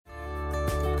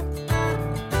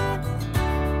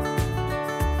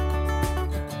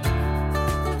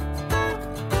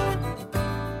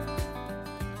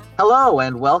Hello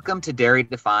and welcome to Dairy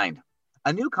Defined.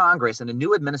 A new Congress and a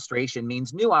new administration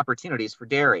means new opportunities for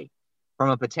dairy. From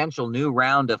a potential new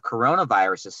round of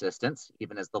coronavirus assistance,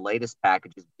 even as the latest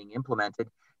package is being implemented,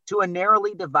 to a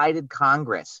narrowly divided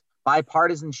Congress.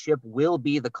 Bipartisanship will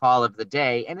be the call of the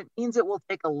day, and it means it will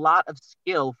take a lot of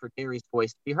skill for dairy's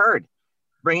voice to be heard.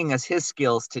 Bringing us his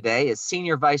skills today is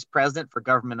Senior Vice President for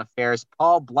Government Affairs,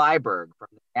 Paul Bleiberg from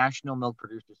the National Milk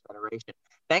Producers Federation.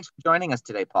 Thanks for joining us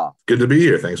today, Paul. Good to be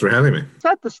here. Thanks for having me.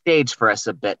 Set the stage for us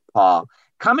a bit, Paul.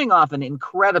 Coming off an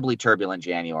incredibly turbulent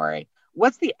January,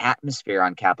 what's the atmosphere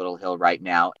on Capitol Hill right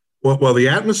now? Well, the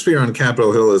atmosphere on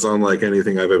Capitol Hill is unlike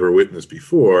anything I've ever witnessed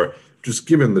before, just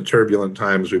given the turbulent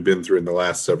times we've been through in the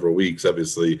last several weeks,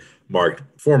 obviously marked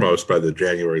foremost by the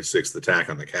January 6th attack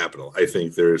on the Capitol. I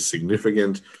think there is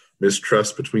significant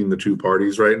mistrust between the two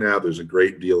parties right now. There's a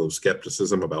great deal of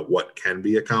skepticism about what can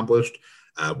be accomplished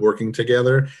working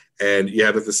together. And you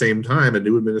have at the same time a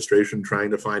new administration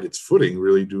trying to find its footing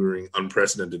really during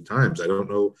unprecedented times. I don't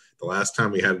know the last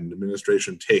time we had an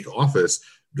administration take office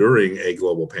during a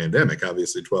global pandemic.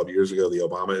 Obviously, 12 years ago, the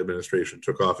Obama administration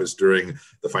took office during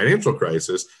the financial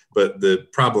crisis, but the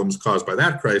problems caused by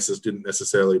that crisis didn't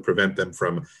necessarily prevent them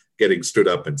from getting stood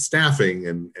up and staffing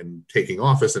and taking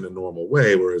office in a normal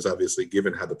way, whereas obviously,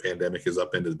 given how the pandemic has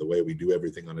upended the way we do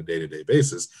everything on a day-to-day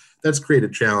basis, that's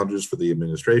created challenges for the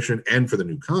administration and for the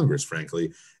new Congress,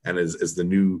 frankly. And as the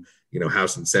new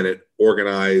House and Senate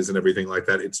organize and everything like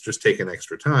that, it's just taken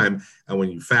extra time. And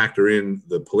when you factor in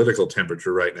the political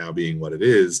temperature right now being what it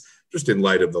is, just in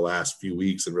light of the last few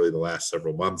weeks and really the last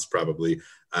several months, probably,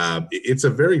 it's a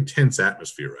very tense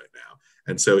atmosphere right now.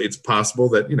 And so it's possible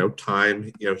that,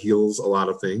 time, heals a lot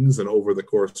of things. And over the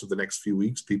course of the next few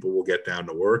weeks, people will get down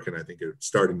to work. And I think you're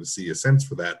starting to see a sense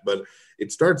for that. But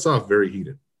it starts off very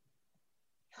heated.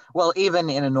 Well, even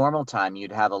in a normal time,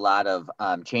 you'd have a lot of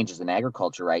changes in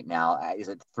agriculture right now. Is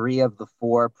it 3 of the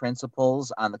 4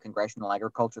 principals on the Congressional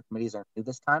Agriculture Committees are new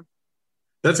this time?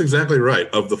 That's exactly right.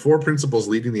 Of the 4 principals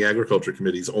leading the agriculture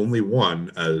committees, only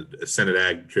one, Senate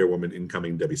Ag Chairwoman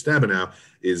incoming Debbie Stabenow,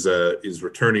 is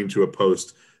returning to a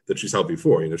post that she's held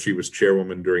before. She was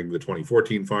chairwoman during the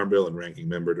 2014 Farm Bill and ranking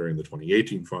member during the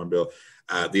 2018 Farm Bill.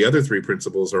 The other 3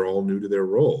 principals are all new to their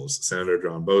roles: Senator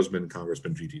John Boozman,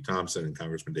 Congressman G.T. Thompson, and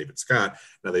Congressman David Scott.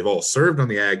 Now, they've all served on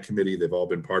the Ag Committee. They've all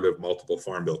been part of multiple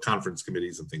Farm Bill conference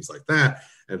committees and things like that.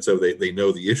 And so they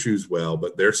know the issues well,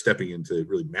 but they're stepping into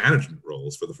really management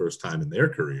roles for the first time in their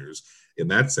careers in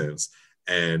that sense.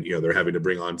 And, they're having to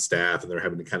bring on staff and they're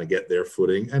having to kind of get their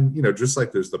footing. And, just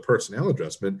like there's the personnel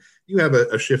adjustment, you have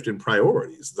a shift in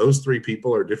priorities. Those 3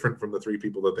 people are different from the 3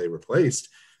 people that they replaced.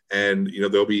 And,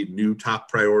 there'll be new top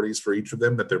priorities for each of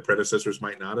them that their predecessors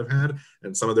might not have had.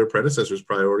 And some of their predecessors'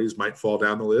 priorities might fall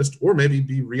down the list or maybe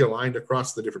be realigned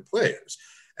across the different players.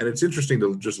 And it's interesting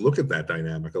to just look at that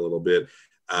dynamic a little bit.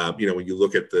 When you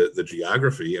look at the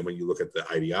geography and when you look at the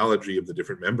ideology of the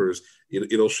different members,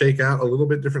 it'll shake out a little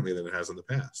bit differently than it has in the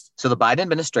past. So the Biden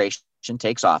administration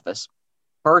takes office.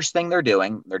 First thing they're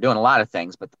doing a lot of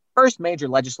things, but the first major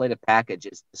legislative package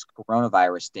is this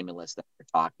coronavirus stimulus that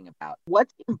we're talking about.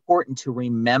 What's important to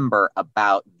remember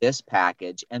about this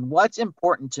package, and what's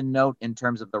important to note in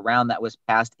terms of the round that was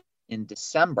passed in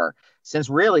December? Since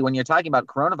really, when you're talking about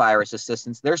coronavirus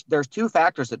assistance, there's 2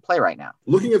 factors at play right now.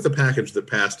 Looking at the package that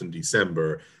passed in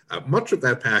December, much of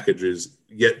that package is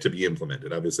yet to be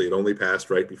implemented. Obviously, it only passed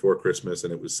right before Christmas,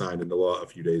 and it was signed into law a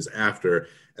few days after.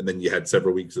 And then you had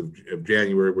several weeks of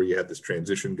January where you had this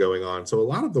transition going on. So a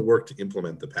lot of the work to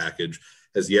implement the package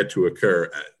has yet to occur.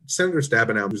 Senator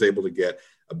Stabenow was able to get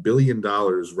 $1 billion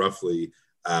roughly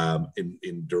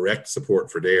in direct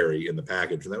support for dairy in the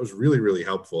package. And that was really, really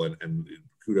helpful. And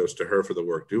kudos to her for the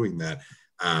work doing that.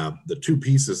 The 2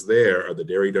 pieces there are the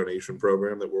dairy donation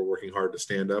program that we're working hard to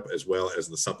stand up, as well as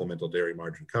the supplemental dairy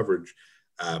margin coverage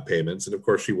payments. And of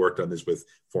course, she worked on this with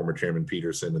former Chairman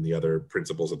Peterson and the other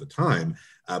principals at the time.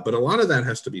 But a lot of that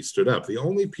has to be stood up. The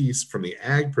only piece from the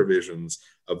ag provisions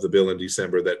of the bill in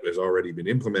December that has already been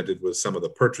implemented was some of the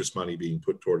purchase money being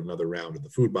put toward another round of the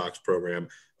food box program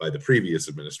by the previous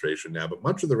administration now. But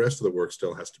much of the rest of the work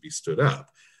still has to be stood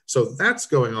up. So that's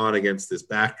going on against this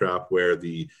backdrop where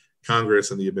the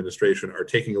Congress and the administration are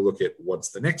taking a look at what's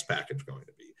the next package going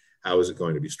to be. How is it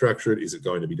going to be structured? Is it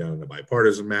going to be done in a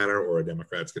bipartisan manner, or are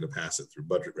Democrats going to pass it through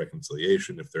budget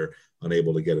reconciliation if they're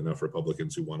unable to get enough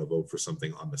Republicans who want to vote for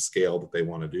something on the scale that they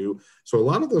want to do? So a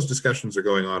lot of those discussions are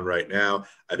going on right now.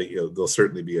 I think there'll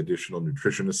certainly be additional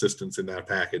nutrition assistance in that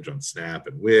package on SNAP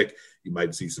and WIC. You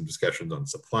might see some discussions on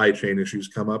supply chain issues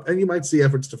come up, and you might see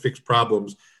efforts to fix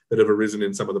problems that have arisen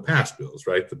in some of the past bills,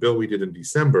 right? The bill we did in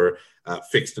December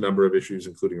fixed a number of issues,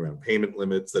 including around payment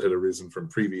limits that had arisen from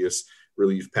previous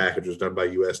relief packages done by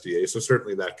USDA. So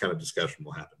certainly that kind of discussion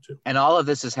will happen too. And all of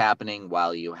this is happening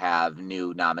while you have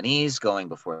new nominees going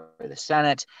before the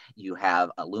Senate. You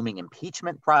have a looming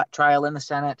impeachment trial in the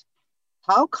Senate.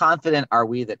 How confident are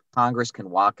we that Congress can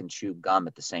walk and chew gum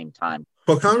at the same time?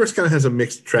 Well, Congress kind of has a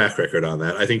mixed track record on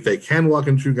that. I think they can walk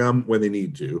and chew gum when they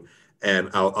need to.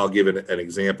 And I'll give an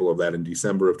example of that. In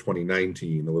December of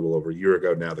 2019, a little over a year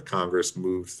ago now, the Congress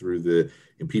moved through the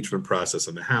impeachment process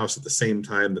in the House at the same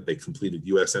time that they completed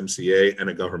USMCA and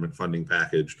a government funding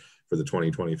package for the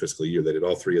 2020 fiscal year. They did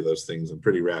all three of those things in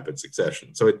pretty rapid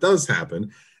succession. So it does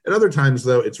happen. At other times,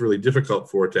 though, it's really difficult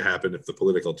for it to happen if the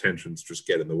political tensions just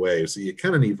get in the way. So you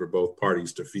kind of need for both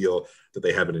parties to feel that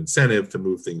they have an incentive to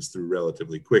move things through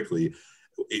relatively quickly.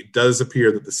 It does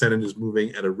appear that the Senate is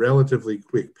moving at a relatively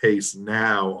quick pace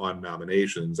now on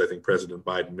nominations. I think President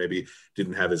Biden maybe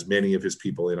didn't have as many of his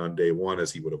people in on day one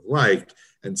as he would have liked,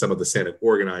 and some of the Senate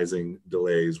organizing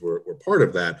delays were part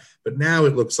of that. But now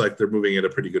it looks like they're moving at a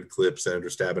pretty good clip. Senator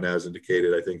Stabenow has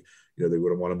indicated, I think, they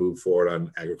would want to move forward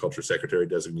on Agriculture Secretary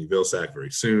Designee Vilsack very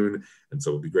soon, and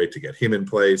so it would be great to get him in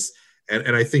place.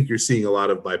 And I think you're seeing a lot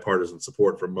of bipartisan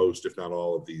support for most, if not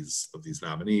all, of these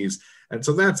nominees. And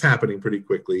so that's happening pretty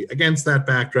quickly. Against that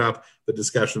backdrop, the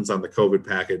discussions on the COVID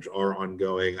package are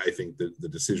ongoing. I think that the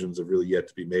decisions have really yet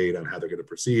to be made on how they're going to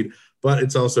proceed. But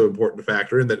it's also important to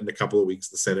factor in that in a couple of weeks,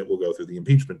 the Senate will go through the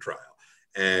impeachment trial.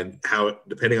 And how,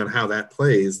 depending on how that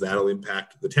plays, that'll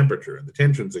impact the temperature and the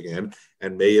tensions again,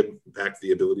 and may impact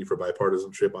the ability for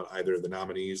bipartisanship on either the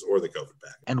nominees or the COVID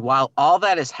package. And while all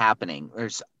that is happening,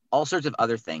 there's all sorts of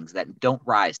other things that don't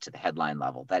rise to the headline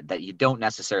level, that you don't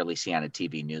necessarily see on a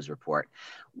TV news report.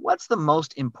 What's the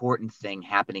most important thing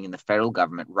happening in the federal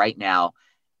government right now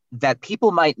that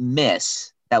people might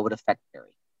miss that would affect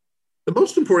Gary? The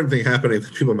most important thing happening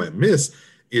that people might miss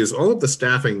is all of the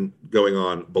staffing going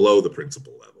on below the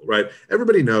principal level, right?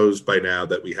 Everybody knows by now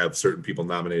that we have certain people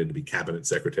nominated to be cabinet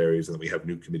secretaries and that we have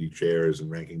new committee chairs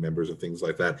and ranking members and things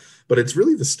like that. But it's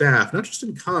really the staff, not just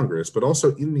in Congress, but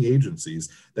also in the agencies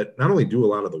that not only do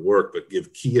a lot of the work, but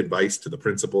give key advice to the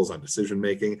principals on decision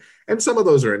making. And some of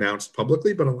those are announced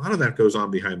publicly, but a lot of that goes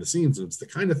on behind the scenes. And it's the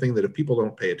kind of thing that if people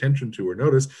don't pay attention to or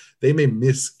notice, they may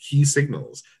miss key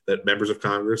signals that members of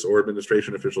Congress or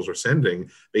administration officials are sending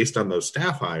based on those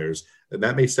staff hires, and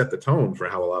that may set the tone for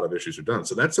how a lot of issues are done.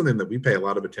 So that's something that we pay a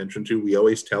lot of attention to. We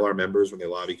always tell our members when they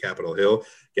lobby Capitol Hill,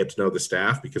 get to know the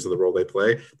staff because of the role they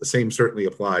play. The same certainly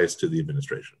applies to the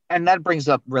administration. And that brings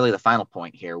up really the final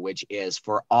point here, which is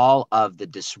for all of the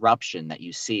disruption that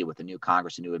you see with the new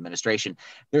Congress and new administration,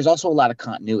 there's also a lot of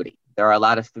continuity. There are a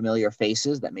lot of familiar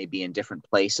faces that may be in different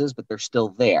places, but they're still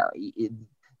there.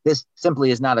 This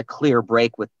simply is not a clear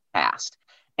break with the past.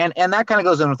 And that kind of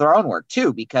goes in with our own work,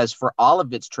 too, because for all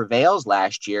of its travails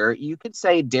last year, you could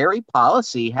say dairy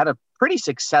policy had a pretty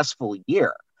successful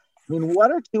year. I mean,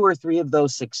 what are two or three of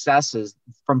those successes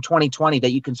from 2020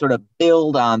 that you can sort of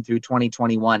build on through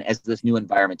 2021 as this new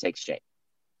environment takes shape?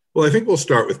 Well, I think we'll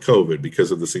start with COVID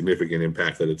because of the significant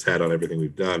impact that it's had on everything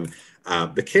we've done.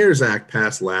 The CARES Act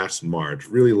passed last March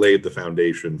really laid the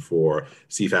foundation for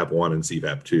CFAP 1 and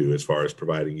CFAP 2 as far as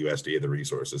providing USDA the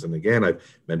resources. And again, I've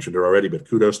mentioned it already, but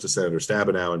kudos to Senator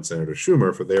Stabenow and Senator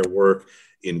Schumer for their work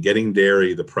in getting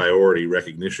dairy the priority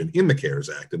recognition in the CARES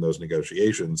Act in those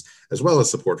negotiations, as well as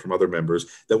support from other members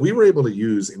that we were able to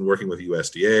use in working with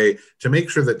USDA to make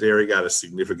sure that dairy got a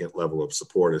significant level of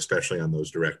support, especially on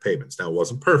those direct payments. Now, it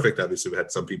wasn't perfect. Obviously, we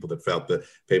had some people that felt the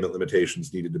payment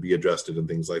limitations needed to be adjusted and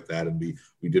things like that, and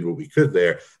we did what we could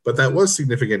there. But that was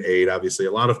significant aid. Obviously,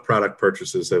 a lot of product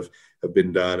purchases have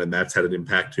been done, and that's had an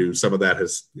impact too. Some of that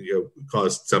has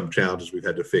caused some challenges we've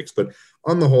had to fix. But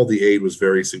on the whole, the aid was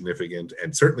very significant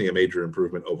and certainly a major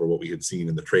improvement over what we had seen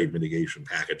in the trade mitigation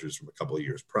packages from a couple of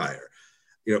years prior.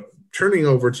 Turning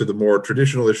over to the more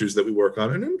traditional issues that we work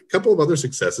on, and a couple of other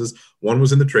successes. One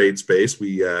was in the trade space.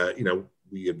 We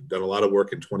had done a lot of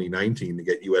work in 2019 to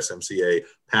get USMCA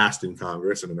passed in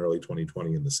Congress and in early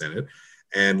 2020 in the Senate.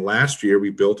 And last year, we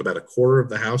built about a quarter of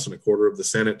the House and a quarter of the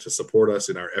Senate to support us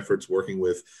in our efforts working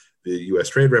with the U.S.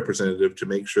 Trade Representative to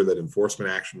make sure that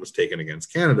enforcement action was taken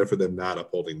against Canada for them not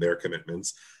upholding their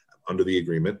commitments. under the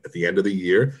agreement. At the end of the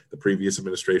year, the previous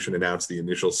administration announced the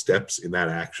initial steps in that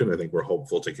action. I think we're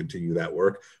hopeful to continue that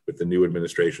work with the new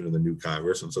administration and the new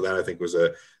Congress. And so that, I think, was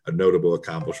a notable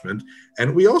accomplishment.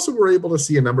 And we also were able to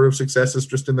see a number of successes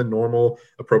just in the normal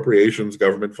appropriations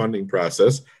government funding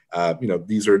process.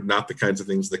 These are not the kinds of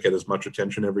things that get as much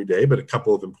attention every day, but a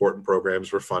couple of important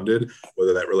programs were funded,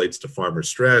 whether that relates to farmer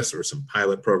stress or some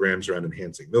pilot programs around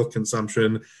enhancing milk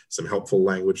consumption, some helpful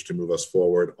language to move us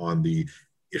forward on the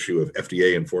issue of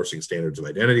FDA enforcing standards of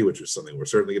identity, which is something we're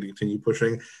certainly going to continue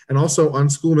pushing, and also on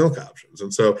school milk options.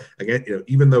 And so, again,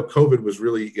 even though COVID was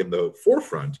really in the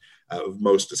forefront of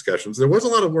most discussions, there was a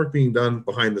lot of work being done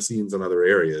behind the scenes in other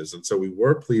areas. And so we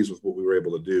were pleased with what we were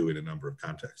able to do in a number of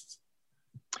contexts.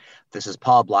 This is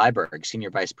Paul Bleiberg, Senior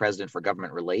Vice President for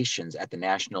Government Relations at the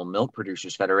National Milk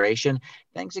Producers Federation.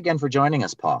 Thanks again for joining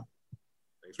us, Paul.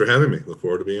 Thanks for having me. Look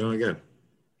forward to being on again.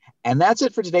 And that's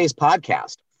it for today's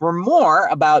podcast. For more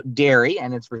about dairy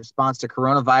and its response to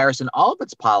coronavirus and all of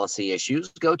its policy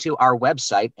issues, go to our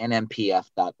website,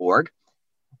 nmpf.org.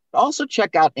 Also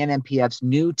check out NMPF's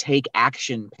new Take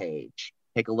Action page.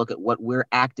 Take a look at what we're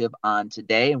active on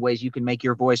today and ways you can make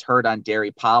your voice heard on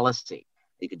dairy policy.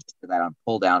 You can just do that on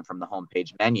pull down from the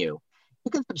homepage menu.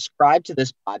 You can subscribe to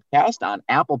this podcast on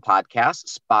Apple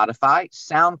Podcasts, Spotify,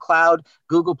 SoundCloud,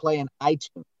 Google Play, and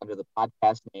iTunes under the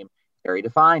podcast name Dairy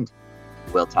Defined.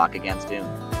 We'll talk again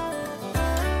soon.